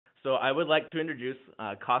So I would like to introduce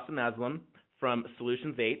Kasim Aslam from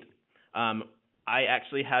Solutions 8. I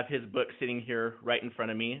actually have his book sitting here right in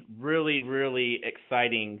front of me. Really, really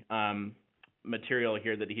exciting material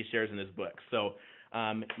here that he shares in his book. So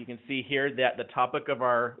you can see here that the topic of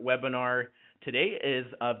our webinar today is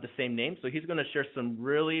of the same name. So he's going to share some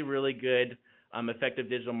really, really good effective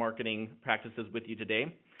digital marketing practices with you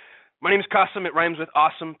today. My name is Kasim. It rhymes with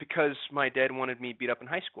awesome because my dad wanted me beat up in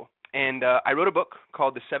high school. And I wrote a book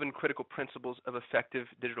called The 7 Critical Principles of Effective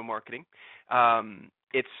Digital Marketing.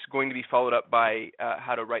 It's going to be followed up by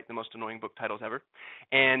How to Write the Most Annoying Book Titles Ever.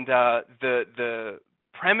 And the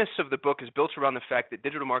premise of the book is built around the fact that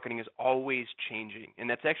digital marketing is always changing. And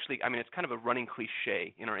that's actually, I mean, it's kind of a running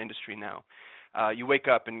cliche in our industry now. You wake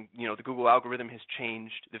up and, the Google algorithm has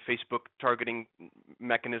changed. The Facebook targeting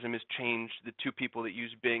mechanism has changed. The 2 people that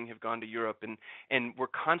use Bing have gone to Europe. And we're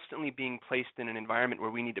constantly being placed in an environment where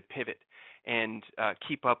we need to pivot and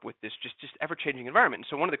keep up with this just ever-changing environment. And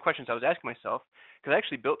so one of the questions I was asking myself, because I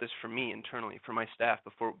actually built this for me internally, for my staff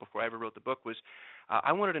before I ever wrote the book, was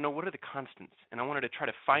I wanted to know what are the constants. And I wanted to try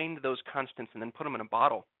to find those constants and then put them in a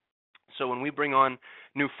bottle. So when we bring on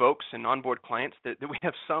new folks and onboard clients, that we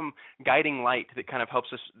have some guiding light that kind of helps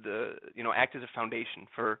us, act as a foundation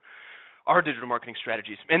for our digital marketing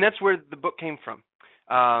strategies. And that's where the book came from.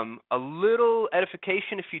 A little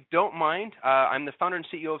edification, if you don't mind. I'm the founder and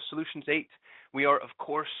CEO of Solutions 8. We are, of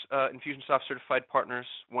course, Infusionsoft certified partners.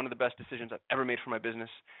 One of the best decisions I've ever made for my business.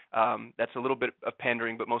 That's a little bit of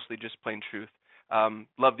pandering, but mostly just plain truth.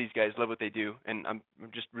 Love these guys, love what they do, and I'm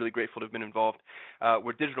just really grateful to have been involved.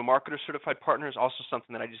 We're digital marketer certified partners, also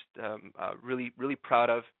something that I just really, really proud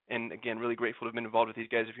of, and again, really grateful to have been involved with these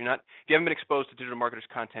guys. If you haven't been exposed to digital marketers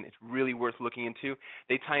content, it's really worth looking into.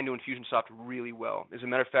 They tie into Infusionsoft really well. As a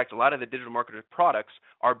matter of fact, a lot of the digital marketer products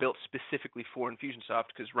are built specifically for Infusionsoft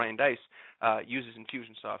because Ryan Dice uses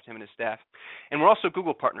Infusionsoft, him and his staff. And we're also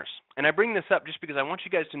Google partners. And I bring this up just because I want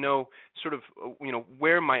you guys to know sort of,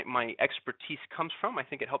 where my expertise comes from. I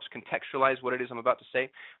think it helps contextualize what it is I'm about to say.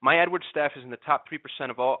 My AdWords staff is in the top 3%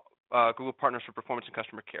 of all Google partners for performance and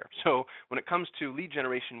customer care. So when it comes to lead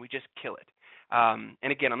generation, we just kill it.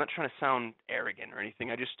 And again, I'm not trying to sound arrogant or anything.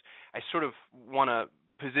 I sort of want to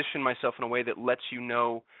position myself in a way that lets you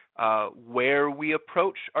know where we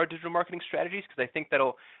approach our digital marketing strategies, because I think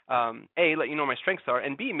that'll, A, let you know where my strengths are,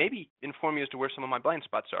 and B, maybe inform you as to where some of my blind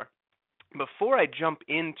spots are. Before I jump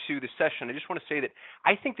into the session, I just want to say that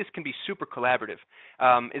I think this can be super collaborative.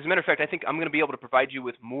 As a matter of fact, I think I'm going to be able to provide you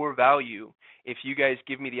with more value if you guys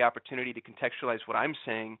give me the opportunity to contextualize what I'm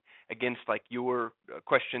saying against like your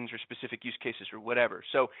questions or specific use cases or whatever.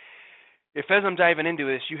 So if as I'm diving into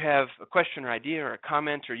this, you have a question or idea or a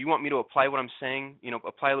comment, or you want me to apply what I'm saying,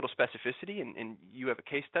 apply a little specificity, and you have a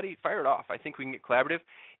case study, fire it off. I think we can get collaborative.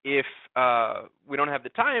 If we don't have the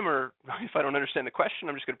time, or if I don't understand the question,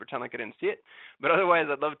 I'm just going to pretend like I didn't see it. But otherwise,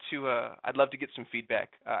 I'd love to get some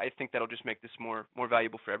feedback. I think that'll just make this more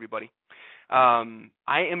valuable for everybody.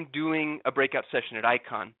 I am doing a breakout session at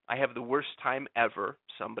Icon. I have the worst time ever.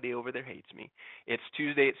 Somebody over there hates me. It's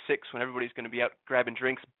Tuesday at 6 when everybody's going to be out grabbing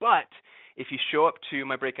drinks, but if you show up to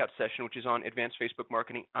my breakout session, which is on advanced Facebook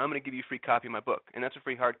marketing, I'm going to give you a free copy of my book. And that's a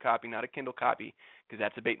free hard copy, not a Kindle copy, because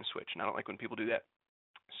that's a bait and switch, and I don't like when people do that.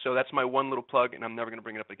 So that's my one little plug, and I'm never going to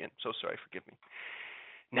bring it up again. So sorry, forgive me.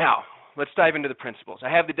 Now, let's dive into the principles. I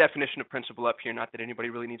have the definition of principle up here, not that anybody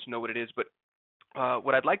really needs to know what it is, but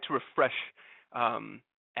what I'd like to refresh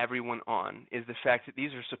everyone on is the fact that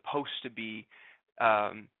these are supposed to be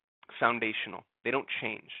foundational. They don't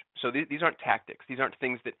change. So these aren't tactics. These aren't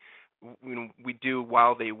things that we do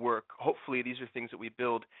while they work. Hopefully, these are things that we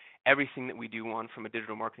build everything that we do on from a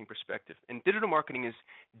digital marketing perspective. And digital marketing is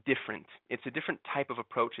different. It's a different type of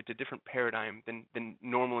approach. It's a different paradigm than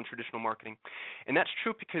normal and traditional marketing. And that's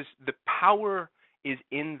true because the power is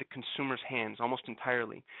in the consumer's hands almost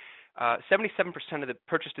entirely. 77% of the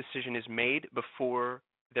purchase decision is made before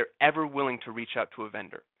they're ever willing to reach out to a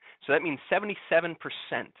vendor. So that means 77%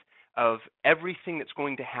 of everything that's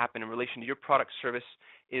going to happen in relation to your product service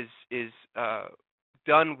is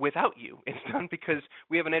done without you. It's done because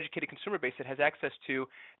we have an educated consumer base that has access to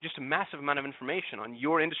just a massive amount of information on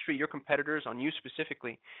your industry, your competitors, on you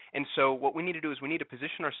specifically. And so what we need to do is we need to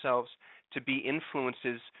position ourselves to be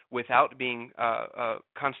influences without being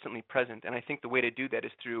constantly present. And I think the way to do that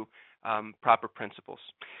is through proper principles.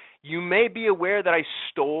 You may be aware that I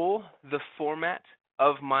stole the format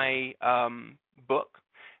of my book.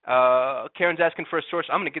 Karen's asking for a source.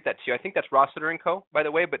 I'm going to get that to you. I think that's Rossiter & Co., by the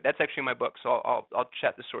way, but that's actually my book, so I'll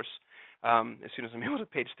chat the source as soon as I'm able to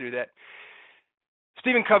page through that.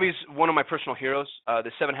 Stephen Covey's one of my personal heroes.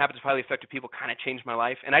 The 7 Habits of Highly Effective People kind of changed my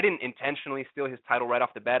life, and I didn't intentionally steal his title right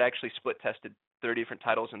off the bat. I actually split tested 30 different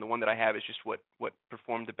titles, and the one that I have is just what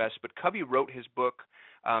performed the best. But Covey wrote his book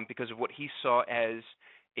because of what he saw as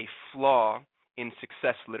a flaw in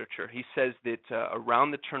success literature. He says that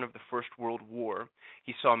around the turn of the First World War,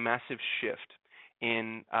 he saw a massive shift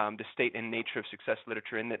in the state and nature of success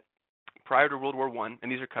literature, and that prior to World War I,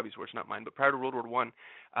 and these are Covey's words, not mine, but prior to World War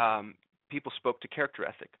I, people spoke to character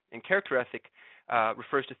ethic. And character ethic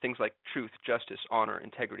refers to things like truth, justice, honor,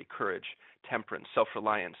 integrity, courage, temperance,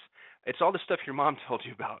 self-reliance. It's all the stuff your mom told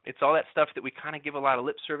you about. It's all that stuff that we kind of give a lot of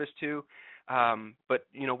lip service to, but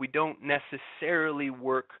we don't necessarily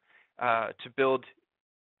work to build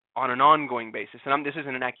on an ongoing basis. And this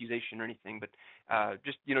isn't an accusation or anything, but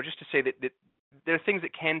just to say that there are things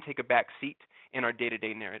that can take a back seat in our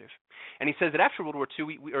day-to-day narrative. And he says that after World War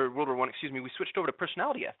II, or World War I, we switched over to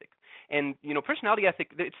personality ethic. And, personality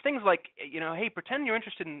ethic, it's things like, hey, pretend you're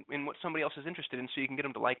interested in what somebody else is interested in so you can get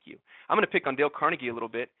them to like you. I'm going to pick on Dale Carnegie a little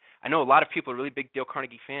bit. I know a lot of people are really big Dale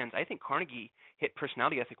Carnegie fans. I think Carnegie hit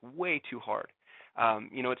personality ethic way too hard.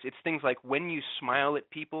 It's things like when you smile at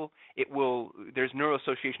people, there's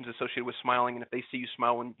neuroassociations associated with smiling, and if they see you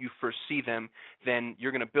smile when you first see them, then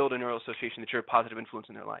you're going to build a neuroassociation that you're a positive influence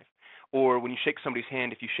in their life. Or when you shake somebody's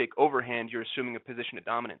hand, if you shake overhand, you're assuming a position of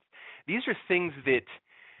dominance. These are things that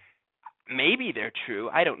maybe they're true,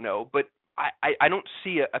 I don't know, but I don't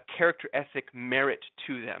see a character ethic merit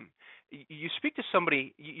to them. You speak to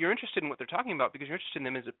somebody, you're interested in what they're talking about because you're interested in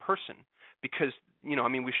them as a person, because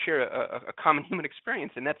we share a common human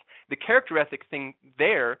experience, and that's the character ethic thing.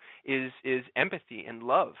 There is empathy and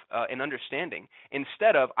love and understanding,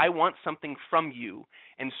 instead of I want something from you,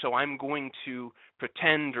 and so I'm going to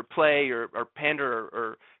pretend or play or pander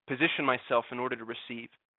or position myself in order to receive.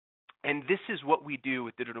 And this is what we do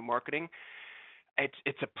with digital marketing.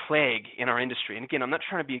 It's a plague in our industry. And again, I'm not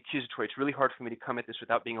trying to be accusatory. It's really hard for me to come at this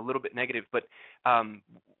without being a little bit negative, but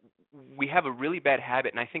we have a really bad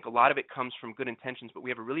habit, and I think a lot of it comes from good intentions, but we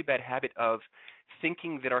have a really bad habit of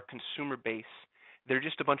thinking that our consumer base, they're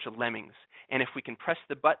just a bunch of lemmings. And if we can press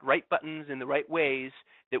the right buttons in the right ways,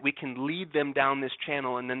 that we can lead them down this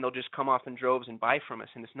channel, and then they'll just come off in droves and buy from us.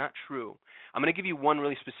 And it's not true. I'm going to give you one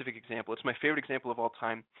really specific example. It's my favorite example of all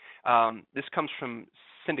time. This comes from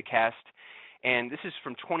Syndicast, and this is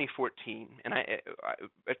from 2014. And I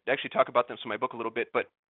actually talk about this in my book a little bit, but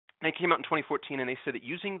they came out in 2014, and they said that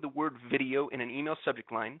using the word video in an email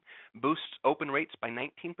subject line boosts open rates by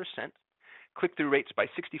 19%, click-through rates by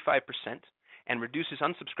 65%, and reduces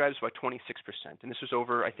unsubscribes by 26%. And this was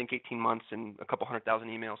over, I think, 18 months and a couple 100,000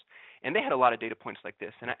 emails. And they had a lot of data points like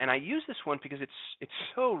this. And I use this one because it's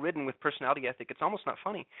so ridden with personality ethic, it's almost not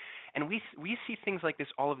funny. And we see things like this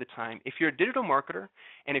all of the time. If you're a digital marketer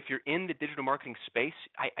and if you're in the digital marketing space,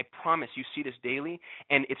 I promise you see this daily,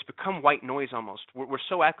 and it's become white noise almost. We're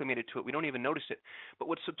so acclimated to it, we don't even notice it. But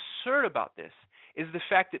what's absurd about this is the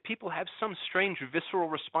fact that people have some strange visceral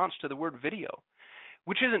response to the word video,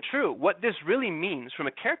 which isn't true. What this really means from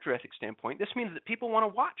a character ethics standpoint, this means that people want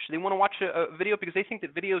to watch. They want to watch a video because they think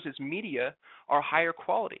that videos as media are higher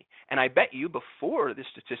quality. And I bet you before this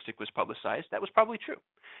statistic was publicized, that was probably true.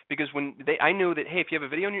 Because I knew that, hey, if you have a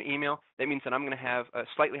video in your email, that means that I'm going to have a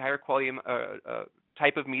slightly higher quality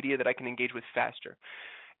type of media that I can engage with faster.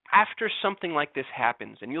 After something like this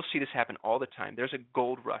happens, and you'll see this happen all the time, there's a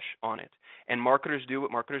gold rush on it. And marketers do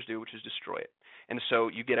what marketers do, which is destroy it. And so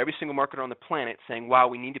you get every single marketer on the planet saying, wow,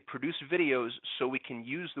 we need to produce videos so we can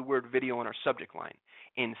use the word video in our subject line.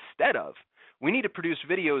 Instead of, we need to produce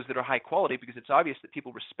videos that are high quality because it's obvious that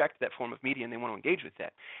people respect that form of media and they want to engage with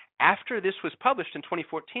that. After this was published in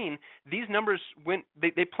 2014, these numbers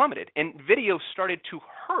they plummeted, and video started to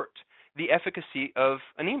hurt the efficacy of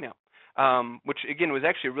an email. Which again was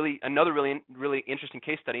actually another really interesting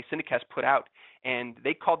case study Syndicast put out, and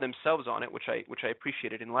they called themselves on it, which I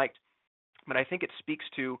appreciated and liked. But I think it speaks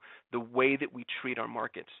to the way that we treat our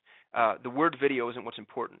markets. The word video isn't what's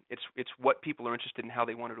important. It's what people are interested in, how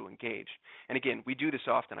they wanted to engage. And again, we do this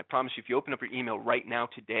often. I promise you, if you open up your email right now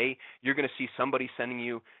today, you're going to see somebody sending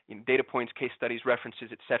you, data points, case studies, references,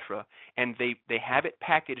 etc. And they have it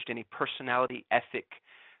packaged in a personality ethic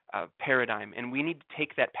paradigm, and we need to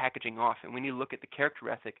take that packaging off, and we need to look at the character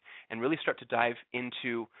ethic and really start to dive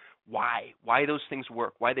into why those things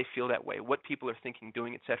work, why they feel that way, what people are thinking,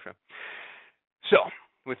 doing, etc. So,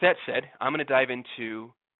 with that said, I'm going to dive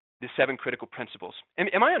into the 7 critical principles.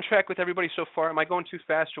 Am I on track with everybody so far? Am I going too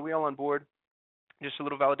fast? Are we all on board? Just a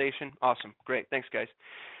little validation? Awesome. Great. Thanks, guys.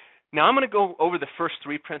 Now I'm going to go over the first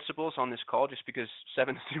three principles on this call just because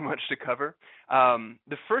 7 is too much to cover.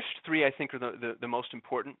 The first three I think are the most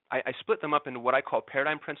important. I split them up into what I call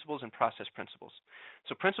paradigm principles and process principles.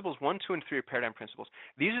 So principles 1, 2, and 3 are paradigm principles.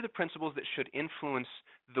 These are the principles that should influence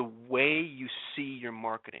the way you see your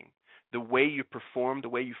marketing, the way you perform, the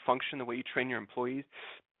way you function, the way you train your employees.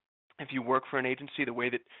 If you work for an agency, the way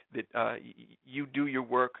that you do your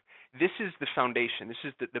work, this is the foundation. This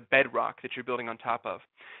is the bedrock that you're building on top of.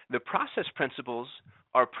 The process principles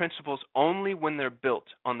are principles only when they're built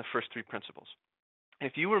on the first three principles.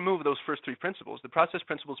 If you remove those first three principles, the process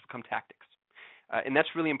principles become tactics. And that's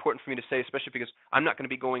really important for me to say, especially because I'm not going to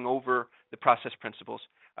be going over the process principles,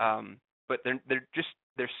 but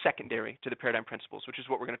they're secondary to the paradigm principles, which is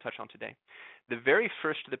what we're going to touch on today. The very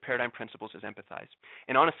first of the paradigm principles is empathize.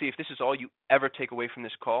 And honestly, if this is all you ever take away from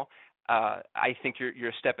this call, I think you're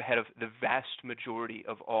a step ahead of the vast majority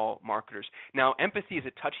of all marketers. Now, empathy is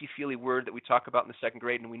a touchy-feely word that we talk about in the second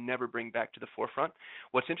grade and we never bring back to the forefront.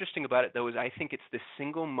 What's interesting about it, though, is I think it's the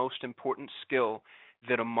single most important skill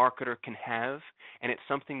that a marketer can have, and it's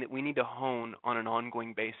something that we need to hone on an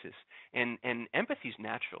ongoing basis. And empathy is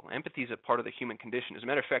natural. Empathy is a part of the human condition. As a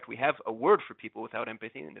matter of fact, we have a word for people without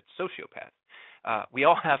empathy, and it's sociopath. We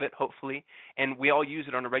all have it, hopefully, and we all use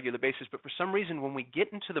it on a regular basis. But for some reason, when we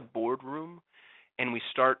get into the boardroom and we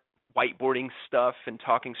start whiteboarding stuff and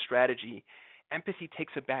talking strategy, empathy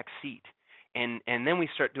takes a back seat. And then we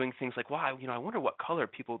start doing things like, wow, I wonder what color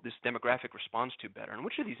this demographic responds to better, and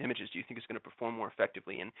which of these images do you think is going to perform more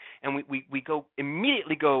effectively? And we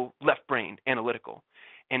immediately go left-brained, analytical.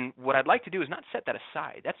 And what I'd like to do is not set that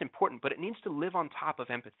aside. That's important, but it needs to live on top of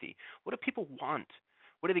empathy. What do people want?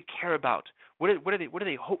 What do they care about? What do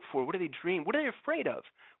they hope for? What do they dream? What are they afraid of?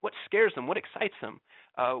 What scares them? What excites them?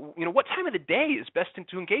 What time of the day is best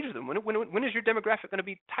to engage with them? When is your demographic going to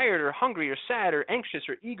be tired or hungry or sad or anxious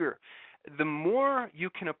or eager? The more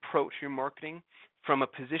you can approach your marketing from a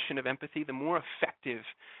position of empathy, the more effective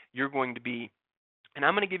you're going to be. And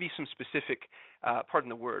I'm going to give you some specific, pardon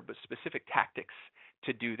the word, but specific tactics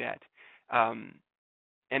to do that.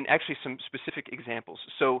 And actually some specific examples.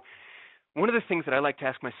 So one of the things that I like to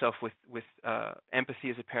ask myself with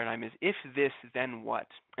empathy as a paradigm is, if this, then what?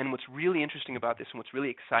 And what's really interesting about this and what's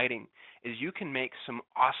really exciting is you can make some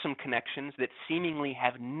awesome connections that seemingly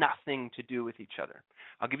have nothing to do with each other.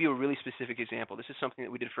 I'll give you a really specific example. This is something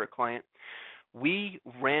that we did for a client. We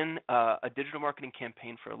ran a digital marketing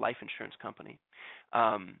campaign for a life insurance company.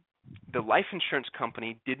 The life insurance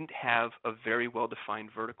company didn't have a very well-defined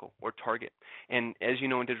vertical or target. And as you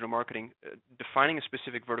know in digital marketing, defining a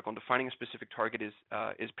specific vertical and defining a specific target is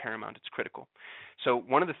paramount. It's critical. So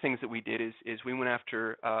one of the things that we did is we went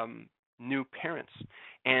after new parents.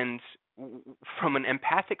 And from an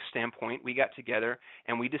empathic standpoint, we got together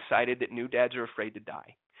and we decided that new dads are afraid to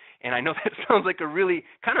die. And I know that sounds like a really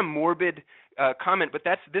kind of morbid comment, but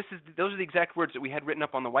those are the exact words that we had written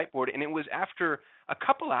up on the whiteboard. And it was after a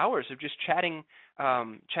couple hours of just chatting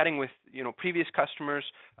with previous customers,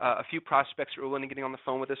 a few prospects that were willing to get on the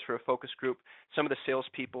phone with us for a focus group, some of the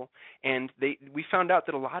salespeople, and we found out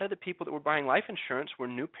that a lot of the people that were buying life insurance were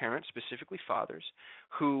new parents, specifically fathers,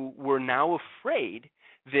 who were now afraid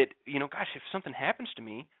that, gosh, if something happens to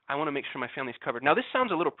me, I want to make sure my family's covered. Now, this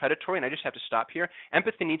sounds a little predatory, and I just have to stop here.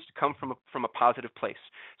 Empathy needs to come from a positive place.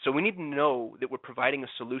 So we need to know that we're providing a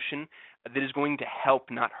solution that is going to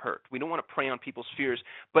help, not hurt. We don't want to prey on people's fears,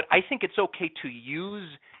 but I think it's okay to use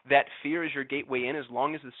that fear as your gateway in, as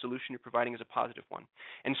long as the solution you're providing is a positive one.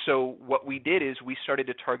 And so what we did is we started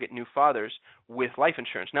to target new fathers with life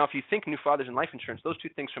insurance. Now, if you think new fathers and life insurance, those two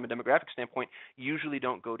things from a demographic standpoint usually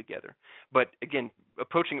don't go together. But again,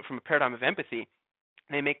 approaching it from a paradigm of empathy,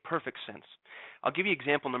 they make perfect sense. I'll give you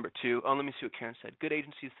example number 2. Oh, let me see what Karen said. Good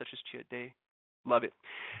agencies such as Chia Day. Love it.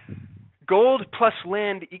 Gold plus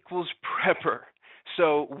land equals prepper.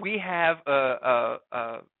 So we have a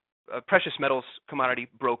precious metals commodity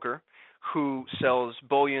broker who sells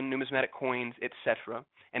bullion, numismatic coins, etc.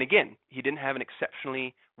 And again, he didn't have an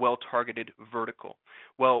exceptionally well-targeted vertical.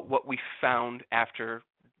 Well, what we found after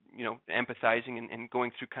empathizing and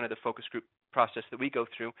going through kind of the focus group process that we go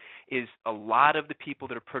through is a lot of the people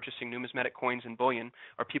that are purchasing numismatic coins and bullion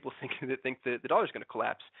are people that think the dollar is going to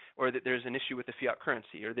collapse, or that there's an issue with the fiat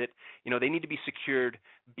currency, or that they need to be secured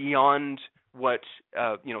beyond what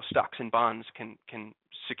stocks and bonds can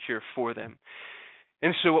secure for them.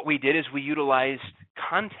 And so what we did is we utilized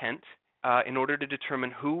content in order to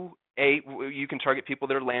determine who You can target people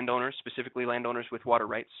that are landowners, specifically landowners with water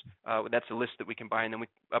rights. That's a list that we can buy, and then we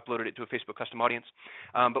uploaded it to a Facebook custom audience.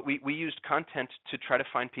 But we used content to try to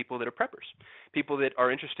find people that are preppers, people that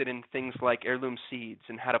are interested in things like heirloom seeds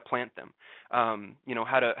and how to plant them,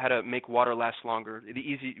 how to make water last longer.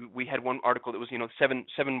 We had one article that was,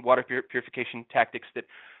 seven water purification tactics that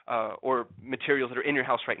or materials that are in your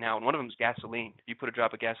house right now, and one of them is gasoline. If you put a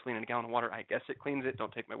drop of gasoline in a gallon of water, I guess it cleans it.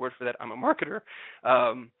 Don't take my word for that. I'm a marketer,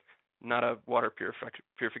 not a water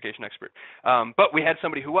purification expert. But we had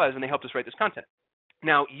somebody who was, and they helped us write this content.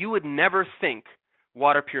 Now, you would never think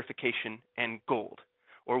water purification and gold,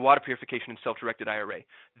 or water purification and self-directed IRA.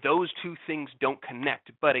 Those two things don't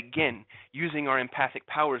connect. But again, using our empathic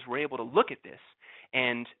powers, we're able to look at this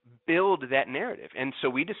and build that narrative. And so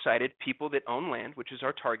we decided people that own land, which is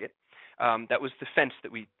our target, that was the fence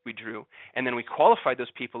that we drew, and then we qualified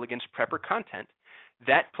those people against prepper content.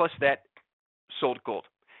 That plus that sold gold.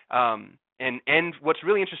 And what's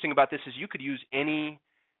really interesting about this is you could use any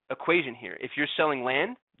equation here. If you're selling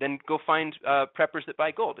land, then go find preppers that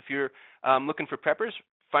buy gold. If you're looking for preppers,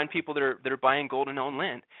 find people that are buying gold and own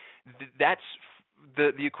land. That's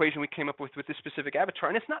the equation we came up with this specific avatar,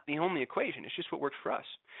 and it's not the only equation. It's just what worked for us.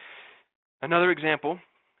 Another example,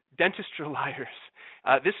 dentists are liars.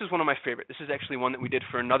 This is one of my favorite. This is actually one that we did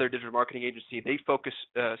for another digital marketing agency. They focus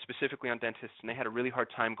specifically on dentists, and they had a really hard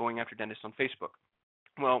time going after dentists on Facebook.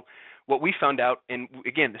 Well, what we found out, and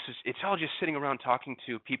again, it's all just sitting around talking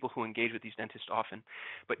to people who engage with these dentists often,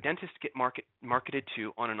 but dentists get marketed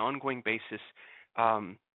to on an ongoing basis,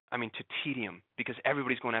 to tedium, because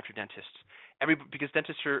everybody's going after dentists. Because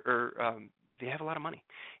dentists are they have a lot of money,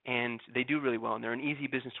 and they do really well, and they're an easy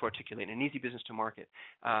business to articulate, and an easy business to market.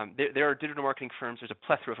 There are digital marketing firms, there's a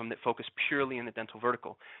plethora of them that focus purely in the dental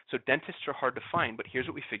vertical. So dentists are hard to find, but here's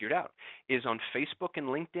what we figured out, is on Facebook and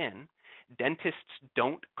LinkedIn, dentists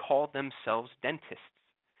don't call themselves dentists.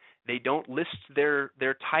 They don't list their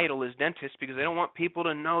title as dentist because they don't want people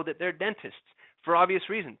to know that they're dentists, for obvious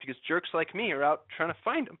reasons, because jerks like me are out trying to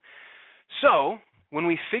find them. So when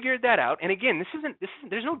we figured that out, and again,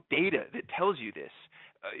 there's no data that tells you this.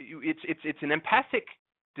 It's an empathic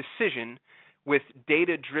decision with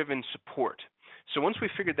data-driven support. So once we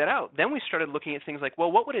figured that out, then we started looking at things like,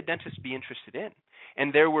 well, what would a dentist be interested in?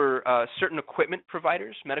 And there were certain equipment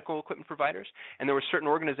providers, medical equipment providers, and there were certain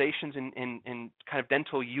organizations in kind of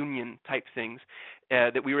dental union type things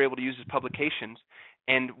that we were able to use as publications.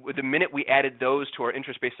 And the minute we added those to our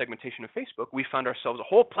interest-based segmentation of Facebook, we found ourselves a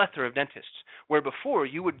whole plethora of dentists, where before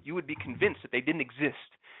you would be convinced that they didn't exist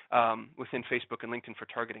within Facebook and LinkedIn for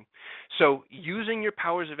targeting. So using your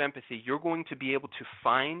powers of empathy, you're going to be able to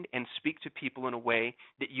find and speak to people in a way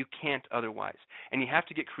that you can't otherwise. And you have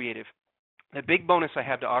to get creative. The big bonus I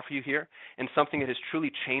have to offer you here, and something that has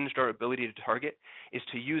truly changed our ability to target, is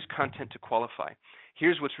to use content to qualify.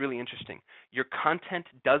 Here's what's really interesting. Your content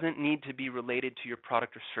doesn't need to be related to your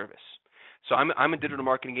product or service. So I'm a digital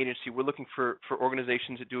marketing agency. We're looking for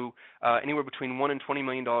organizations that do anywhere between $1 and $20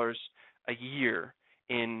 million a year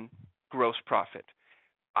in gross profit.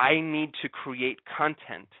 I need to create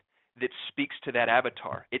content that speaks to that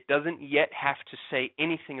avatar. It doesn't yet have to say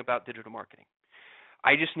anything about digital marketing.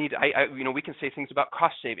 I just need, we can say things about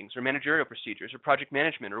cost savings or managerial procedures or project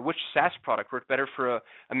management or which SaaS product worked better for a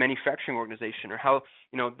manufacturing organization or how,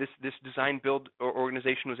 this design build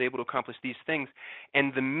organization was able to accomplish these things.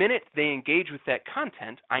 And the minute they engage with that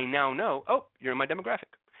content, I now know, oh, you're in my demographic.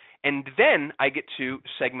 And then I get to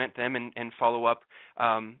segment them and follow up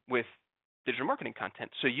with digital marketing content.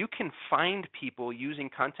 So you can find people using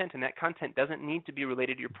content, and that content doesn't need to be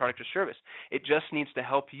related to your product or service. It just needs to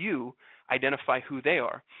help you identify who they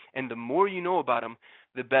are. And the more you know about them,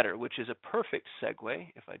 the better, which is a perfect segue,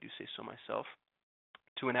 if I do say so myself,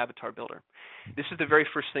 to an avatar builder. This is the very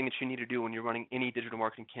first thing that you need to do when you're running any digital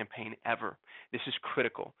marketing campaign ever. This is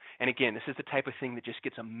critical. And again, this is the type of thing that just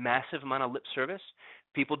gets a massive amount of lip service.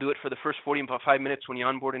 People do it for the first 45 minutes when you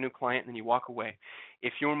onboard a new client, and then you walk away.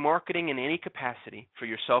 If you're marketing in any capacity for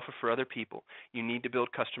yourself or for other people, you need to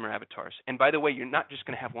build customer avatars. And by the way, you're not just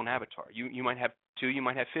going to have one avatar. You might have 2, you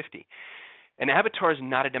might have 50. An avatar is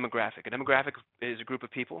not a demographic. A demographic is a group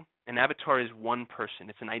of people. An avatar is one person.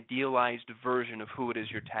 It's an idealized version of who it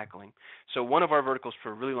is you're tackling. So one of our verticals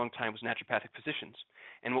for a really long time was naturopathic physicians.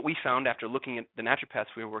 And what we found after looking at the naturopaths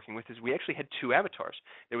we were working with is we actually had 2 avatars.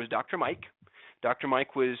 There was Dr. Mike. Dr.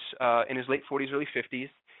 Mike was in his late 40s, early 50s,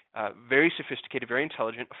 very sophisticated, very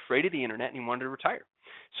intelligent, afraid of the internet, and he wanted to retire.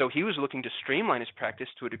 So he was looking to streamline his practice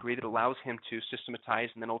to a degree that allows him to systematize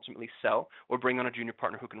and then ultimately sell or bring on a junior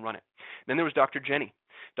partner who can run it. Then there was Dr. Jenny.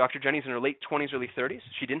 Dr. Jenny's in her late 20s, early 30s.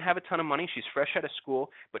 She didn't have a ton of money. She's fresh out of school,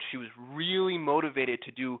 but she was really motivated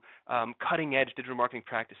to do cutting-edge digital marketing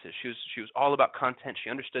practices. She was all about content. She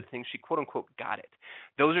understood things. She, quote-unquote, got it.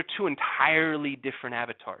 Those are two entirely different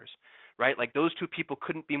avatars, right? Like those two people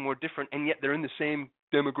couldn't be more different, and yet they're in the same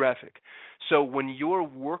demographic. So when you're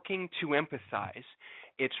working to empathize,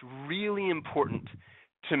 it's really important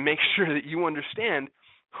to make sure that you understand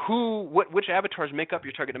which avatars make up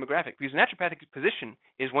your target demographic. Because a naturopathic physician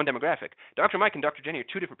is one demographic. Dr. Mike and Dr. Jenny are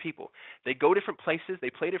two different people. They go different places, they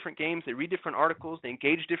play different games, they read different articles, they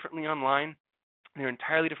engage differently online. They're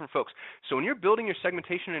entirely different folks. So when you're building your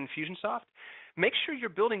segmentation in Infusionsoft, make sure you're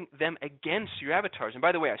building them against your avatars. And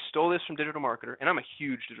by the way, I stole this from Digital Marketer, and I'm a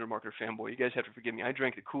huge Digital Marketer fanboy. You guys have to forgive me. I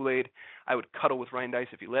drank the Kool-Aid. I would cuddle with Ryan Dice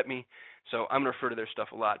if he let me. So I'm going to refer to their stuff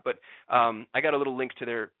a lot. But I got a little link to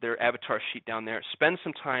their avatar sheet down there. Spend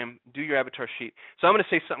some time, do your avatar sheet. So I'm going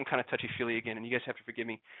to say something kind of touchy-feely again, and you guys have to forgive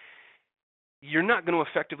me. You're not going to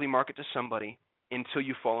effectively market to somebody until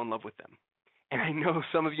you fall in love with them. And I know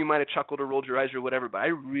some of you might have chuckled or rolled your eyes or whatever, but I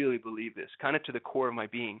really believe this, kind of to the core of my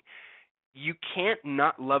being. You can't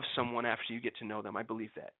not love someone after you get to know them. I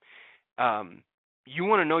believe that. You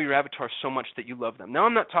want to know your avatar so much that you love them. Now,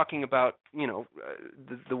 I'm not talking about,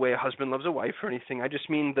 the way a husband loves a wife or anything. I just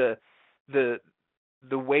mean the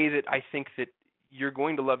way that I think that you're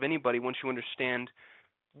going to love anybody once you understand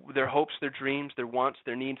their hopes, their dreams, their wants,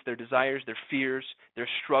 their needs, their desires, their fears, their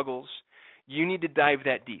struggles. You need to dive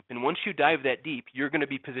that deep. And once you dive that deep, you're going to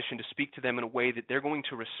be positioned to speak to them in a way that they're going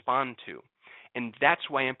to respond to. And that's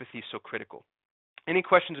why empathy is so critical. Any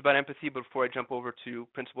questions about empathy before I jump over to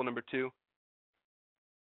principle number 2?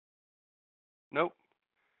 Nope.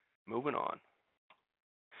 Moving on.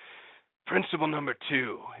 Principle number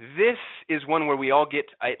 2. This is one where we all get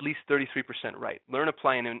at least 33% right. Learn,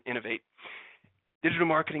 apply, and innovate. Digital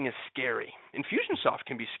marketing is scary. Infusionsoft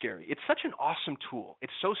can be scary. It's such an awesome tool.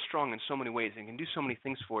 It's so strong in so many ways and can do so many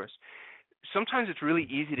things for us. Sometimes it's really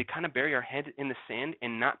easy to kind of bury our head in the sand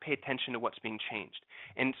and not pay attention to what's being changed.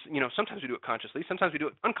 And, sometimes we do it consciously. Sometimes we do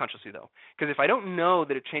it unconsciously, though. Because if I don't know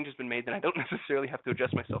that a change has been made, then I don't necessarily have to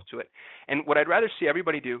adjust myself to it. And what I'd rather see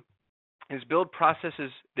everybody do is build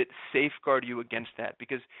processes that safeguard you against that.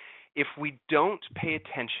 Because if we don't pay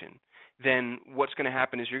attention, then what's going to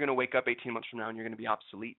happen is you're going to wake up 18 months from now and you're going to be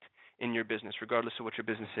obsolete in your business, regardless of what your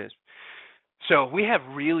business is. So we have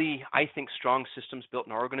really, I think, strong systems built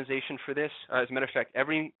in our organization for this. As a matter of fact,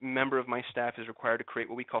 every member of my staff is required to create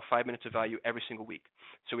what we call 5 minutes of value every single week.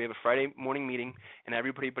 So we have a Friday morning meeting, and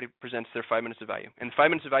everybody presents their 5 minutes of value. And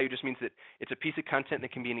 5 minutes of value just means that it's a piece of content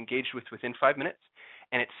that can be engaged with within 5 minutes,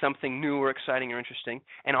 and it's something new or exciting or interesting.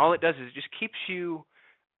 And all it does is it just keeps you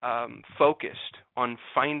focused on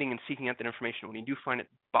finding and seeking out that information. When you do find it,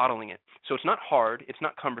 bottling it. So it's not hard, it's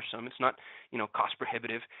not cumbersome, it's not cost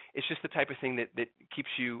prohibitive. It's just the type of thing that keeps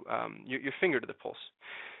you your finger to the pulse.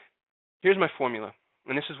 Here's my formula,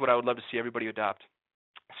 and this is what I would love to see everybody adopt.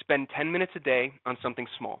 Spend 10 minutes a day on something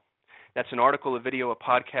small. That's an article, a video, a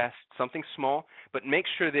podcast, something small, but make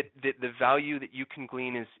sure that the value that you can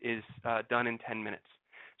glean is done in 10 minutes.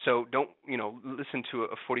 So don't, listen to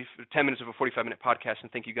 10 minutes of a 45-minute podcast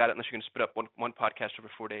and think you got it unless you're going to spit up one podcast over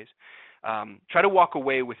 4 days. Try to walk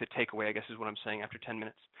away with a takeaway, I guess is what I'm saying, after 10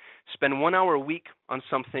 minutes. Spend 1 hour a week on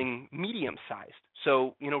something medium-sized.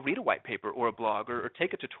 So, read a white paper or a blog or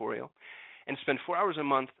take a tutorial, and spend 4 hours a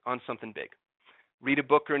month on something big. Read a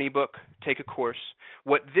book or an ebook, take a course.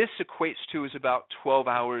 What this equates to is about 12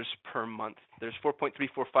 hours per month. There's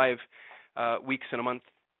 4.345 weeks in a month,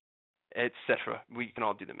 etc. We can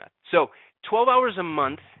all do the math. So 12 hours a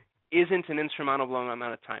month isn't an insurmountable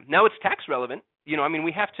amount of time. Now it's tax relevant.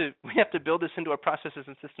 We have to build this into our processes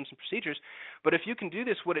and systems and procedures. But if you can do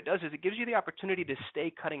this, what it does is it gives you the opportunity to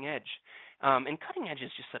stay cutting edge. And cutting edge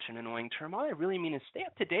is just such an annoying term. All I really mean is stay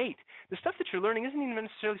up to date. The stuff that you're learning isn't even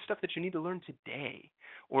necessarily stuff that you need to learn today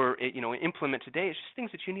or implement today. It's just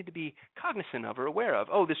things that you need to be cognizant of or aware of.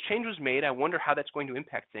 Oh, this change was made. I wonder how that's going to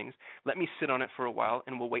impact things. Let me sit on it for a while,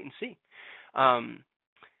 and we'll wait and see.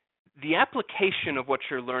 The application of what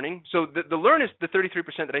you're learning, so the learn is the 33%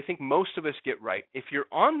 that I think most of us get right. If you're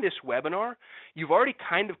on this webinar, you've already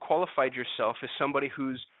kind of qualified yourself as somebody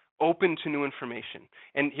who's open to new information.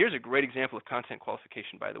 And here's a great example of content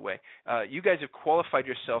qualification, by the way. You guys have qualified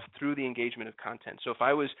yourself through the engagement of content. So if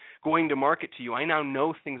I was going to market to you, I now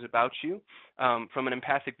know things about you from an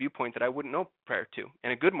empathic viewpoint that I wouldn't know prior to.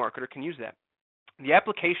 And a good marketer can use that. The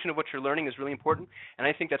application of what you're learning is really important, and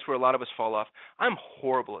I think that's where a lot of us fall off. I'm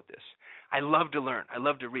horrible at this. I love to learn. I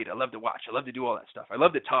love to read. I love to watch. I love to do all that stuff. I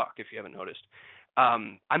love to talk, if you haven't noticed.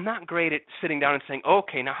 I'm not great at sitting down and saying,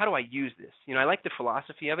 okay, now how do I use this? You know, I like the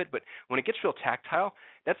philosophy of it, but when it gets real tactile,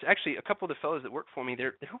 that's actually a couple of the fellows that work for me.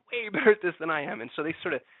 They're way better at this than I am, and so they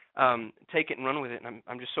sort of take it and run with it. And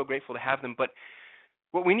I'm just so grateful to have them. But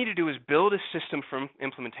what we need to do is build a system for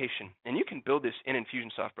implementation, and you can build this in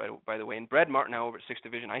Infusionsoft, by the way. And Brad Martinow over at 6th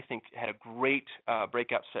Division, I think, had a great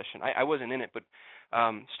breakout session. I wasn't in it, but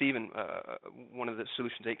Steven, one of the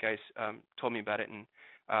Solutions 8 guys, told me about it, and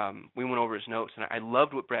we went over his notes. And I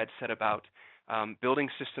loved what Brad said about building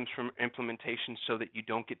systems for implementation so that you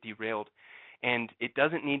don't get derailed. And it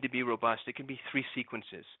doesn't need to be robust. It can be 3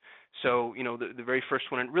 sequences. So, you know, the very first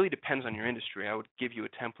one, it really depends on your industry. I would give you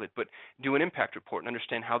a template, but do an impact report and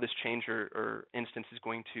understand how this change or instance is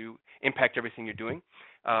going to impact everything you're doing.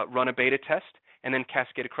 Run a beta test, and then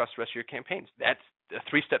cascade across the rest of your campaigns. That's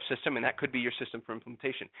a 3-step system, and that could be your system for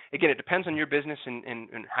implementation. Again, it depends on your business and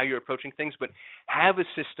how you're approaching things, but have a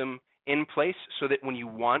system in place so that when you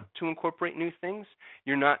want to incorporate new things,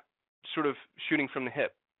 you're not sort of shooting from the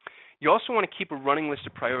hip. You also want to keep a running list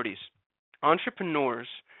of priorities. Entrepreneurs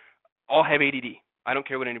all have ADD. I don't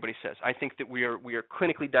care what anybody says. I think that we are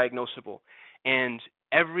clinically diagnosable, and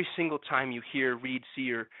every single time you hear, read,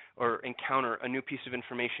 see, or encounter a new piece of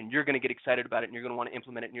information, you're going to get excited about it, and you're going to want to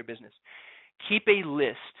implement it in your business. Keep a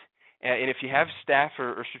list, and if you have staff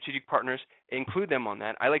or strategic partners, include them on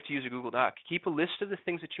that. I like to use a Google Doc. Keep a list of the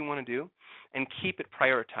things that you want to do, and keep it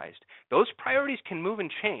prioritized. Those priorities can move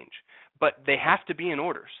and change, but they have to be in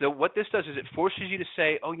order. So what this does is it forces you to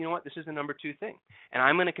say, oh, you know what, this is the number 2 thing, and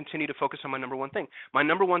I'm going to continue to focus on my number 1 thing. My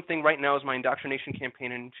number 1 thing right now is my indoctrination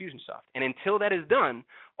campaign in Infusionsoft, and until that is done,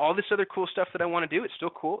 all this other cool stuff that I want to do, it's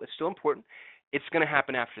still cool, it's still important, it's going to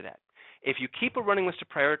happen after that. If you keep a running list of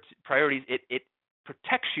priorities, it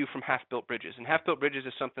protects you from half-built bridges, and half-built bridges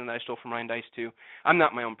is something that I stole from Ryan Dice too. I'm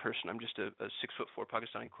not my own person. I'm just a 6'4"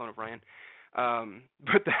 Pakistani clone of Ryan.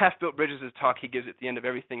 But the half-built bridges is a talk he gives at the end of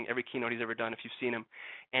every keynote he's ever done, if you've seen him.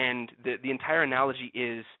 And the entire analogy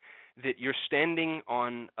is that you're standing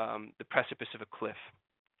on the precipice of a cliff.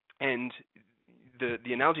 And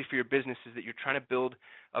the analogy for your business is that you're trying to build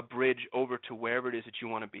a bridge over to wherever it is that you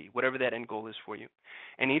want to be, whatever that end goal is for you.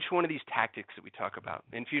 And each one of these tactics that we talk about,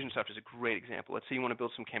 Infusionsoft is a great example. Let's say you want to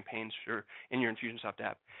build some campaigns in your Infusionsoft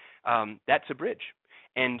app. That's a bridge.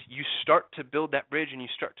 And you start to build that bridge, and you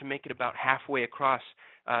start to make it about halfway across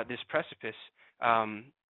this precipice,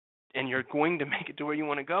 and you're going to make it to where you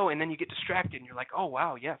want to go, and then you get distracted, and you're like, oh,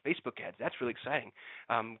 wow, yeah, Facebook ads, that's really exciting.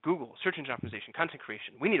 Google, search engine optimization, content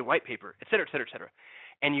creation, we need a white paper, et cetera, et cetera, et cetera.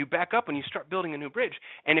 And you back up and you start building a new bridge.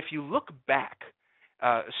 And if you look back,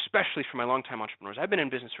 especially for my longtime entrepreneurs, I've been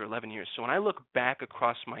in business for 11 years, so when I look back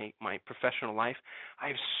across my professional life, I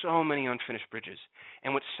have so many unfinished bridges.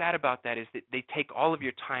 And what's sad about that is that they take all of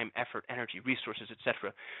your time, effort, energy, resources, et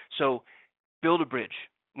cetera. So build a bridge.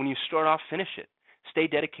 When you start off, finish it. Stay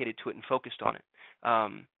dedicated to it and focused on it.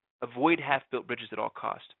 Avoid half-built bridges at all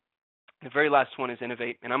cost. The very last one is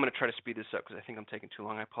innovate, and I'm going to try to speed this up because I think I'm taking too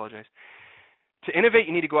long. I apologize. To innovate,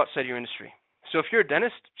 you need to go outside your industry. So if you're a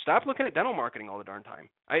dentist, stop looking at dental marketing all the darn time.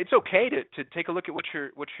 It's okay to take a look at what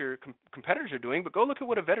your competitors are doing, but go look at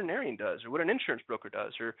what a veterinarian does, or what an insurance broker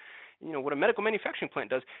does, or what a medical manufacturing plant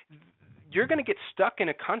does. You're going to get stuck in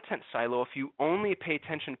a content silo if you only pay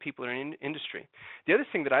attention to people in an industry. The other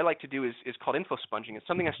thing that I like to do is called info sponging. It's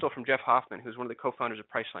something I stole from Jeff Hoffman, who's one of the co-founders of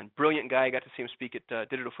Priceline. Brilliant guy. I got to see him speak at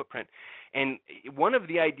Digital Footprint. And one of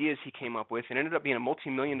the ideas he came up with, and ended up being a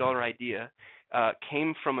multi-million-dollar idea,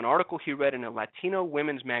 came from an article he read in a Latino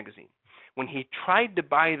women's magazine. When he tried to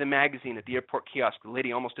buy the magazine at the airport kiosk, the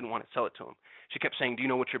lady almost didn't want to sell it to him. She kept saying, do you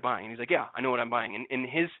know what you're buying? And he's like, yeah, I know what I'm buying. And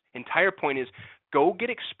his entire point is, go get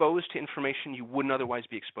exposed to information you wouldn't otherwise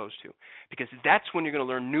be exposed to, because that's when you're going to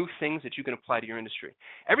learn new things that you can apply to your industry.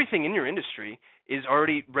 Everything in your industry is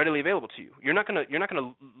already readily available to you. You're not going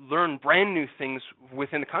to learn brand new things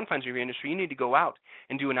within the confines of your industry. You need to go out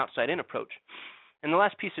and do an outside-in approach. And the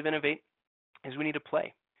last piece of innovate is we need to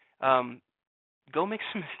play. Go make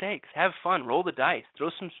some mistakes. Have fun. Roll the dice. Throw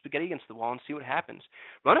some spaghetti against the wall and see what happens.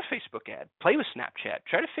 Run a Facebook ad. Play with Snapchat.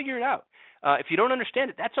 Try to figure it out. If you don't understand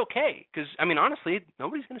it, that's okay. Because, honestly,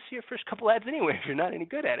 nobody's going to see your first couple ads anyway if you're not any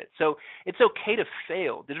good at it. So it's okay to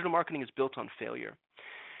fail. Digital marketing is built on failure.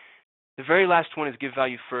 The very last one is give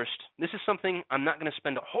value first. This is something I'm not going to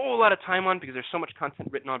spend a whole lot of time on because there's so much content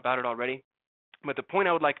written about it already. But the point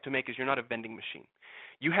I would like to make is you're not a vending machine.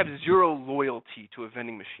 You have zero loyalty to a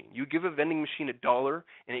vending machine. You give a vending machine $1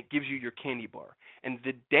 and it gives you your candy bar. And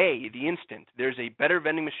the instant there's a better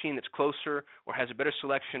vending machine that's closer or has a better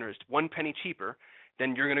selection or is 1 penny cheaper,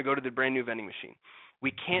 then you're going to go to the brand new vending machine.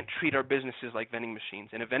 We can't treat our businesses like vending machines,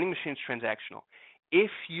 and a vending machine is transactional.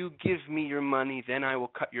 If you give me your money, then I will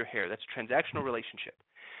cut your hair. That's a transactional relationship.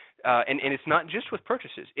 And it's not just with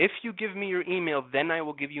purchases. If you give me your email, then I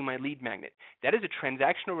will give you my lead magnet. That is a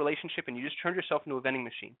transactional relationship, and you just turned yourself into a vending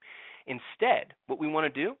machine. Instead, what we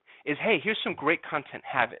want to do is, hey, here's some great content,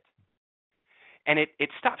 have it. And it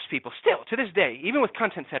stops people still to this day, even with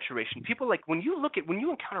content saturation. People like when you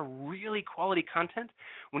encounter really quality content,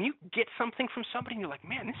 when you get something from somebody and you're like,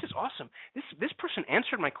 man, this is awesome. This person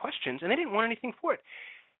answered my questions and they didn't want anything for it.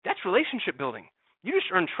 That's relationship building. You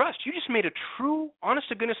just earned trust. You just made a true, honest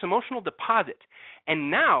to goodness emotional deposit. And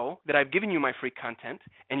now that I've given you my free content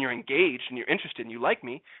and you're engaged and you're interested and you like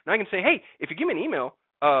me, now I can say, hey, if you give me an email,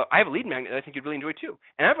 I have a lead magnet that I think you'd really enjoy too.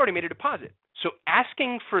 And I've already made a deposit. So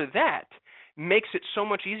asking for that makes it so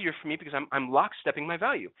much easier for me because I'm lockstepping my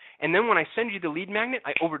value. And then when I send you the lead magnet,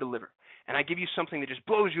 I over-deliver. And I give you something that just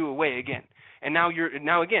blows you away again. And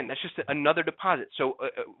now again, that's just another deposit. So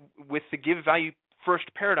with the give value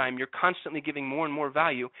first paradigm, you're constantly giving more and more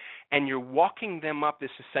value, and you're walking them up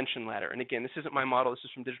this ascension ladder. And again, this isn't my model. This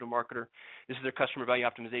is from Digital Marketer. This is their customer value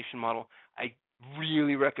optimization model. I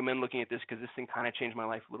really recommend looking at this because this thing kind of changed my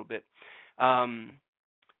life a little bit.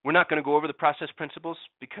 We're not going to go over the process principles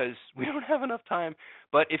because we don't have enough time.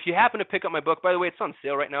 But if you happen to pick up my book, by the way, it's on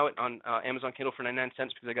sale right now on Amazon Kindle for 99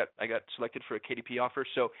 cents because I got selected for a KDP offer.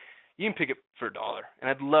 So you can pick it for $1. And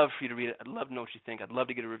I'd love for you to read it. I'd love to know what you think. I'd love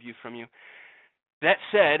to get a review from you. That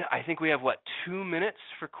said, I think we have, 2 minutes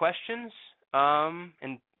for questions?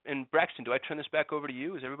 And Braxton, do I turn this back over to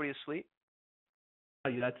you? Is everybody asleep?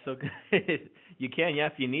 Oh, that's so good. You can, yeah,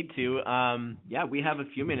 if you need to. Yeah, we have a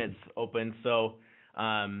few minutes open, so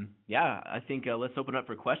yeah, I think let's open up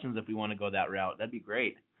for questions if we want to go that route. That'd be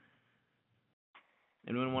great.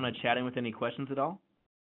 Anyone want to chat in with any questions at all?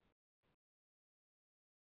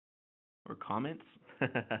 Or comments?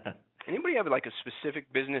 Anybody have a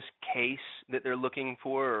specific business case that they're looking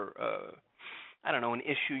for, or I don't know, an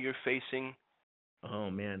issue you're facing? Oh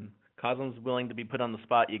man, Kasim's willing to be put on the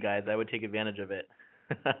spot, you guys. I would take advantage of it.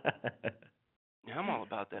 Yeah, I'm all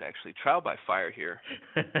about that actually. Trial by fire here.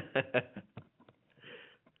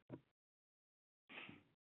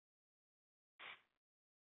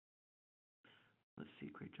 Let's see,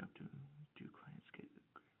 great job to do clients get.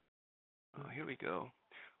 Oh, here we go.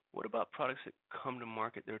 What about products that come to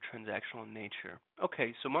market that are transactional in nature?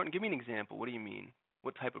 Okay, so Martin, give me an example. What do you mean?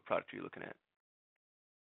 What type of product are you looking at?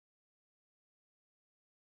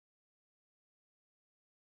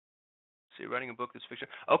 So you're writing a book that's fiction.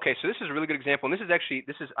 Okay, so this is a really good example. And I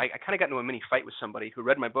kind of got into a mini fight with somebody who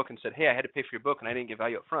read my book and said, hey, I had to pay for your book and I didn't get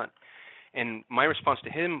value up front. And my response to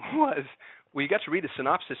him was, well, you got to read the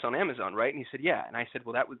synopsis on Amazon, right? And he said, yeah. And I said,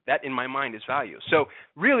 well, that in my mind is value. So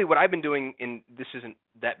really what I've been doing, and this isn't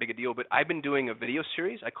that big a deal, but I've been doing a video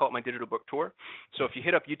series. I call it my digital book tour. So if you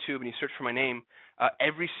hit up YouTube and you search for my name,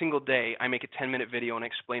 every single day I make a 10-minute video and I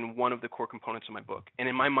explain one of the core components of my book. And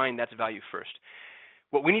in my mind, that's value first.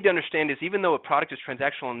 What we need to understand is even though a product is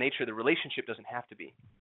transactional in nature, the relationship doesn't have to be.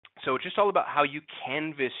 So it's just all about how you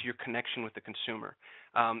canvas your connection with the consumer.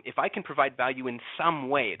 If I can provide value in some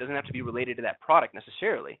way, it doesn't have to be related to that product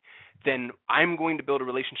necessarily, then I'm going to build a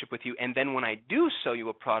relationship with you. And then when I do sell you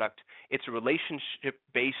a product, it's a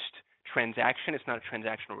relationship-based transaction. It's not a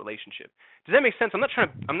transactional relationship. Does that make sense? I'm not trying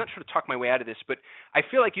to talk my way out of this, but I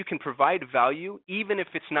feel like you can provide value even if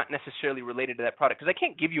it's not necessarily related to that product. Because I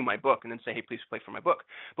can't give you my book and then say, hey, please play for my book.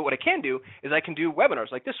 But what I can do is I can do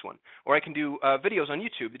webinars like this one, or I can do videos on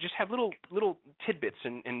YouTube that just have little tidbits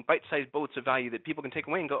and bite-sized bullets of value that people can take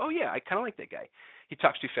away and go, oh yeah, I kind of like that guy. He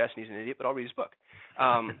talks too fast and he's an idiot, but I'll read his book.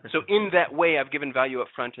 So in that way, I've given value up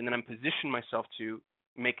front, and then I'm positioned myself to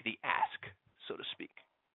make the ask, so to speak.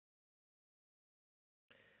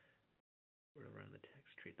 Around the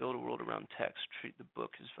text, build a world around text. Treat the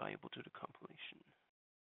book as valuable to the compilation.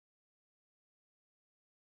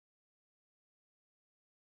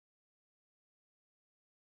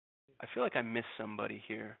 I feel like I missed somebody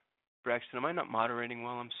here. Braxton, am I not moderating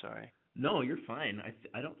well? I'm sorry. No, you're fine.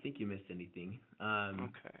 I don't think you missed anything.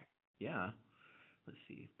 Okay. Yeah. Let's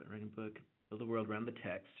see. By writing a book, build a world around the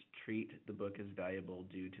text. Treat the book as valuable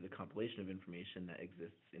due to the compilation of information that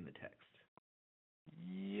exists in the text.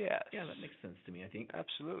 Yes. Yeah, that makes sense to me, I think.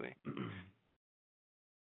 Absolutely.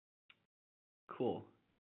 Cool.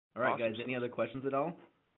 All right, awesome. Guys, any other questions at all?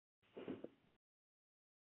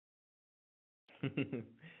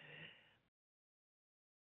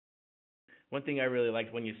 One thing I really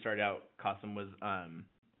liked when you started out, Kasim, was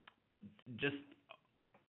just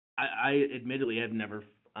I admittedly have never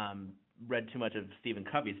read too much of Stephen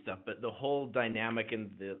Covey's stuff, but the whole dynamic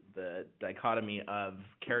and the dichotomy of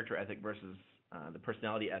character ethic versus the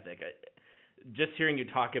personality ethic. Just hearing you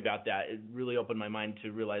talk about that, it really opened my mind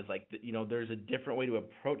to realize like there's a different way to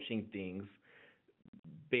approaching things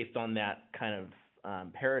based on that kind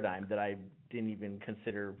of paradigm that I didn't even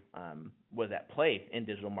consider was at play in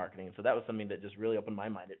digital marketing. So that was something that just really opened my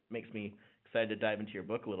mind. It makes me excited to dive into your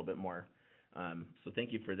book a little bit more. So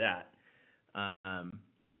thank you for that.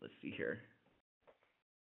 Let's see here.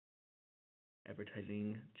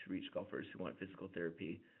 Advertising to reach golfers who want physical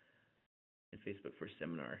therapy and Facebook for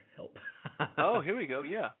seminar help. Oh, here we go.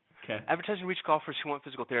 Yeah. Okay. Advertising to reach golfers who want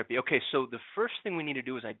physical therapy. Okay, so the first thing we need to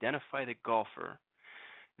do is identify the golfer.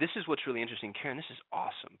 This is what's really interesting. Karen, this is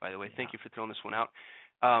awesome, by the way. Thank you for throwing this one out.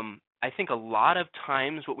 I think a lot of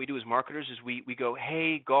times what we do as marketers is we go,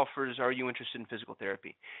 hey, golfers, are you interested in physical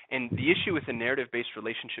therapy? And the issue with the narrative-based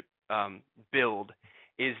relationship build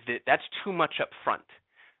is that that's too much up front.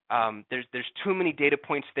 There's too many data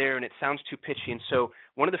points there, and it sounds too pitchy. And so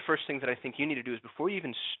one of the first things that I think you need to do is before you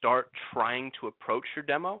even start trying to approach your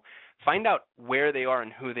demo, find out where they are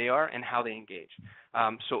and who they are and how they engage.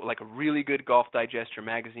 So like a really good Golf Digest or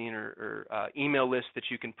magazine or email list that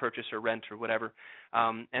you can purchase or rent or whatever.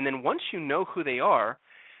 And then once you know who they are,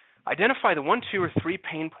 identify the 1, 2, or 3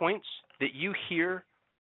 pain points that you hear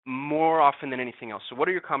more often than anything else. So what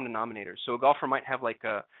are your common denominators? So a golfer might have like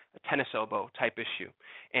a tennis elbow type issue.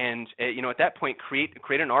 And at that point, create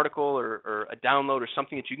an article or a download or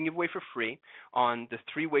something that you can give away for free on the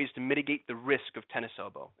 3 ways to mitigate the risk of tennis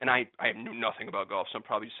elbow. And I knew nothing about golf, so I'm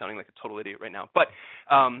probably just sounding like a total idiot right now. But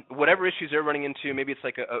whatever issues they're running into, maybe it's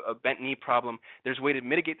like a bent knee problem, there's a way to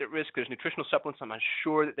mitigate that risk. There's nutritional supplements I'm not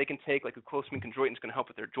sure that they can take, like a glucosamine chondroitin is going to help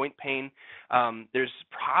with their joint pain. There's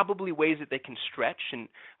probably ways that they can stretch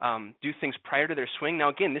and do things prior to their swing. Now,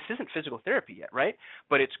 again, this isn't physical therapy yet, right?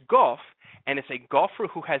 But it's golf, and it's a golfer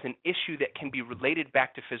who has an issue that can be related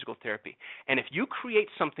back to physical therapy. And if you create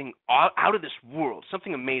something out of this world,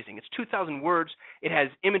 something amazing, it's 2,000 words, it has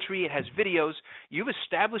imagery, it has videos, you've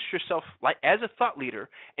established yourself as a thought leader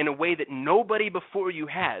in a way that nobody before you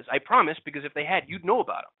has, I promise, because if they had, you'd know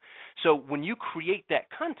about them. So when you create that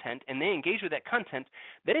content and they engage with that content,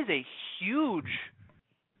 that is a huge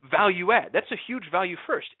value add. That's a huge value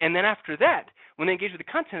first. And then after that, when they engage with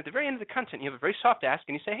the content, at the very end of the content, you have a very soft ask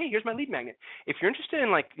and you say, hey, here's my lead magnet. If you're interested in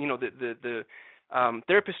the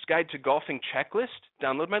Therapist's Guide to Golfing checklist,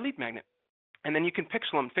 download my lead magnet. And then you can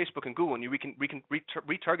pixel them on Facebook and Google, and we can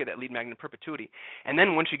retarget that lead magnet in perpetuity. And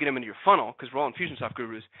then once you get them into your funnel, because we're all Infusionsoft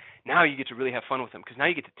gurus, now you get to really have fun with them, because now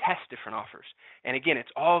you get to test different offers. And again,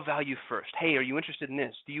 it's all value first. Hey, are you interested in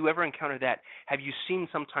this? Do you ever encounter that? Have you seen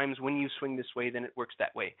sometimes when you swing this way, then it works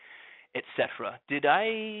that way, etc. Did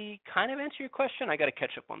I kind of answer your question? I got to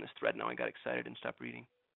catch up on this thread now. I got excited and stopped reading.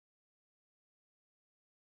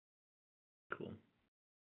 Cool.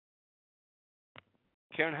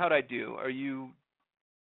 Karen, how'd I do?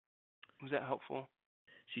 Was that helpful?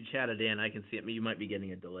 She chatted in. I can see it. You might be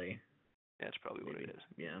getting a delay. That's probably what it is.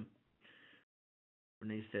 Yeah.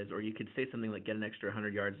 Renee says, or you could say something like, get an extra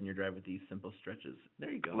 100 yards in your drive with these simple stretches.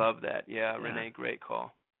 There you go. Love that. Yeah. Renee, great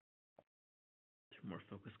call. More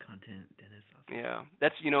focused content, Dennis. Awesome. Yeah.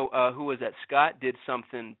 That's, who was that? Scott did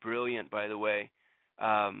something brilliant, by the way.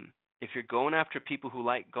 If you're going after people who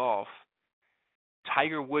like golf,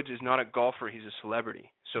 Tiger Woods is not a golfer, he's a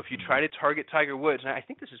celebrity. So if you try to target Tiger Woods, and I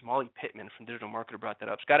think this is Molly Pittman from Digital Marketer brought that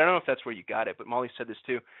up. Scott, I don't know if that's where you got it, but Molly said this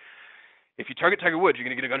too. If you target Tiger Woods, you're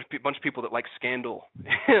going to get a bunch of people that like scandal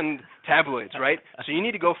and tabloids, right? So you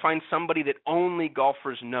need to go find somebody that only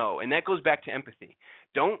golfers know, and that goes back to empathy.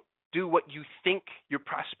 Don't do what you think your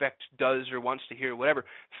prospect does or wants to hear, whatever.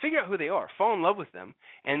 Figure out who they are. Fall in love with them.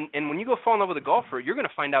 And when you go fall in love with a golfer, you're going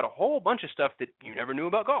to find out a whole bunch of stuff that you never knew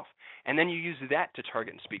about golf. And then you use that to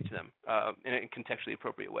target and speak to them in a contextually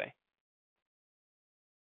appropriate way.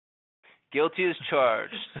 Guilty as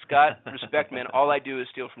charged. Scott, respect, man. All I do is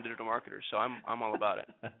steal from digital marketers, so I'm all about it.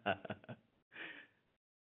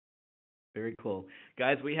 Very cool.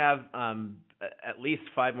 Guys, we have at least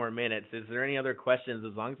 5 more minutes. Is there any other questions?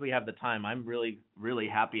 As long as we have the time, I'm really, really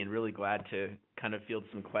happy and really glad to kind of field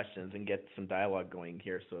some questions and get some dialogue going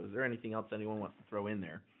here. So is there anything else anyone wants to throw in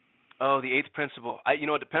there? Oh, the 8th principle.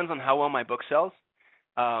 It depends on how well my book sells.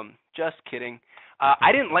 Just kidding.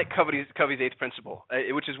 I didn't like Covey's 8th principle,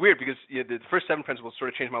 which is weird because the first 7 principles sort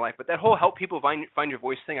of changed my life. But that whole help people find your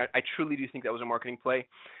voice thing, I truly do think that was a marketing play.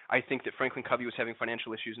 I think that Franklin Covey was having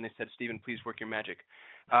financial issues, and they said, "Stephen, please work your magic."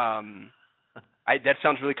 That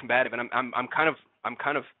sounds really combative, and I'm kind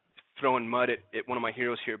of throwing mud at one of my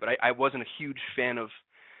heroes here. But I wasn't a huge fan of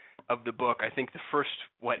of the book. I think the first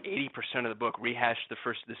 80% of the book rehashed this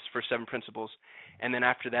first 7 principles, and then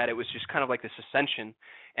after that it was just kind of like this ascension.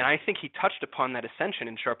 And I think he touched upon that ascension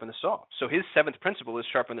in Sharpen the Saw. So his 7th principle is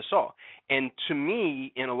Sharpen the Saw. And to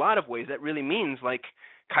me, in a lot of ways, that really means like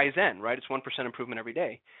Kaizen, right? It's 1% improvement every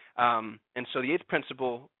day. And so the 8th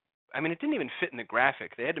principle, I mean, it didn't even fit in the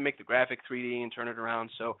graphic. They had to make the graphic 3D and turn it around.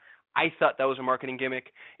 So I thought that was a marketing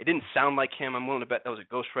gimmick. It didn't sound like him. I'm willing to bet that was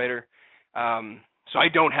a ghostwriter. So I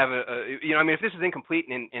don't have if this is incomplete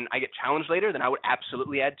and I get challenged later, then I would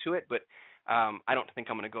absolutely add to it. But I don't think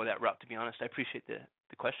I'm going to go that route, to be honest. I appreciate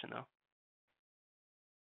the question, though.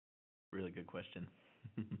 Really good question.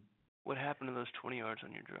 What happened to those 20 yards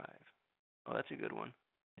on your drive? Oh, that's a good one.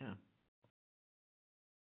 Yeah.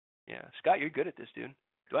 Yeah. Scott, you're good at this, dude.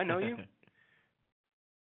 Do I know you?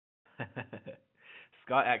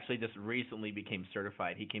 Scott actually just recently became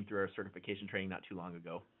certified. He came through our certification training not too long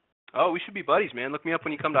ago. Oh, we should be buddies, man. Look me up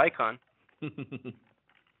when you come to Icon.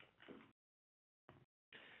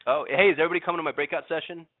 Oh, hey, is everybody coming to my breakout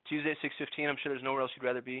session? Tuesday at 6:15. I'm sure there's nowhere else you'd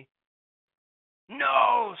rather be.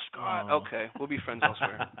 No, Scott. Oh. Okay, we'll be friends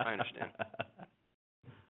elsewhere. I understand.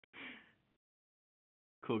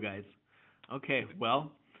 Cool, guys. Okay,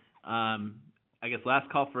 well, I guess last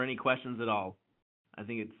call for any questions at all. I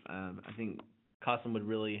think Kasim would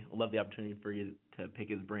really love the opportunity for you to pick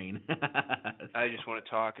his brain. I just want to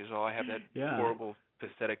talk is all. I have that horrible,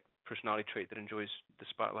 pathetic personality trait that enjoys the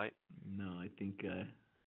spotlight. No, I think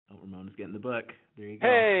Ramona's getting the book. There you go.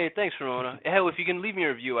 Hey, thanks, Ramona. Hell, if you can leave me a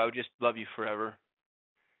review, I would just love you forever.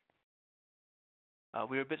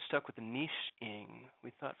 We were a bit stuck with the niche-ing.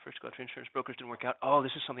 We thought first go to insurance brokers didn't work out. Oh,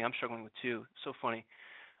 this is something I'm struggling with too. So funny.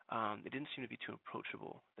 They didn't seem to be too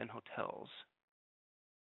approachable. Then hotels.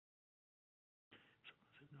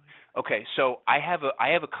 Okay, so I have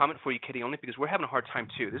a comment for you, Kitty, only because we're having a hard time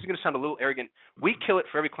too. This is going to sound a little arrogant. We kill it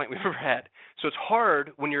for every client we've ever had. So it's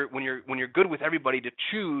hard when you're good with everybody to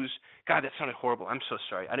choose. God, that sounded horrible. I'm so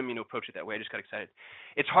sorry. I didn't mean to approach it that way. I just got excited.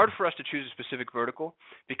 It's hard for us to choose a specific vertical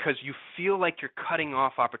because you feel like you're cutting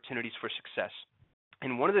off opportunities for success.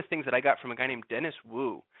 And one of the things that I got from a guy named Dennis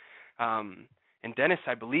Wu, and Dennis,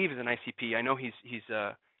 I believe, is an ICP. I know he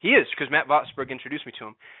is, because Matt Votsberg introduced me to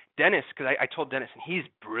him. Dennis, because I told Dennis, and he's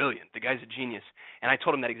brilliant. The guy's a genius. And I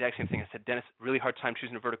told him that exact same thing. I said, Dennis, really hard time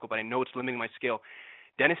choosing a vertical, but I know it's limiting my scale.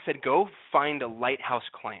 Dennis said, go find a lighthouse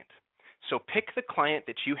client. So pick the client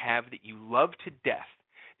that you have that you love to death,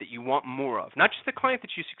 that you want more of. Not just the client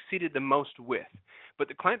that you succeeded the most with, but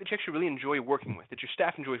the client that you actually really enjoy working with, that your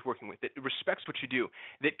staff enjoys working with, that respects what you do,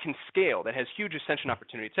 that can scale, that has huge ascension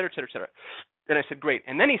opportunity, et cetera, et cetera, et cetera. Then I said, great.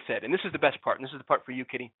 And then he said, and this is the best part, and this is the part for you,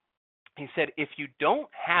 Kitty. He said, if you don't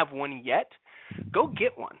have one yet, go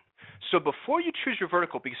get one. So before you choose your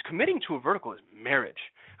vertical, because committing to a vertical is marriage.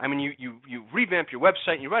 I mean, you revamp your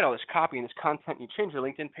website, and you write all this copy and this content, and you change your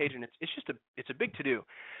LinkedIn page, and it's a big to-do.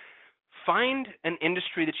 Find an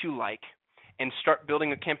industry that you like and start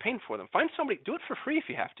building a campaign for them. Find somebody, do it for free if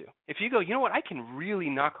you have to. If you go, you know what, I can really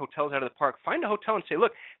knock hotels out of the park, find a hotel and say,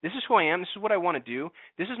 look, this is who I am, this is what I want to do,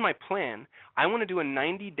 this is my plan. I want to do a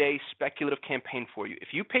 90-day speculative campaign for you. If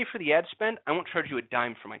you pay for the ad spend, I won't charge you a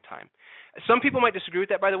dime for my time. Some people might disagree with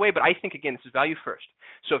that, by the way, but I think, again, this is value first.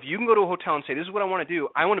 So if you can go to a hotel and say, this is what I want to do,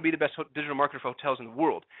 I want to be the best digital marketer for hotels in the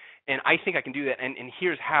world, and I think I can do that, and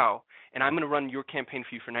here's how, and I'm going to run your campaign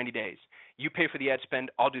for you for 90 days. You pay for the ad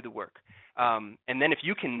spend, I'll do the work. And then if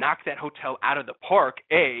you can knock that hotel out of the park,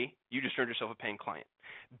 A, you just earned yourself a paying client.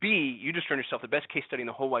 B, you just earned yourself the best case study in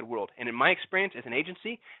the whole wide world. And in my experience as an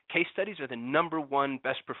agency, case studies are the #1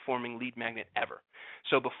 best performing lead magnet ever.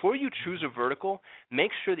 So before you choose a vertical,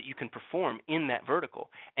 make sure that you can perform in that vertical.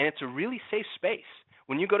 And it's a really safe space.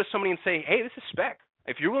 When you go to somebody and say, hey, this is spec.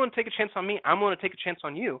 If you're willing to take a chance on me, I'm willing to take a chance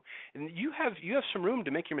on you. And you have some room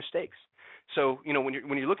to make your mistakes. So, when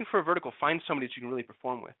you're looking for a vertical, find somebody that you can really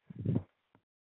perform with.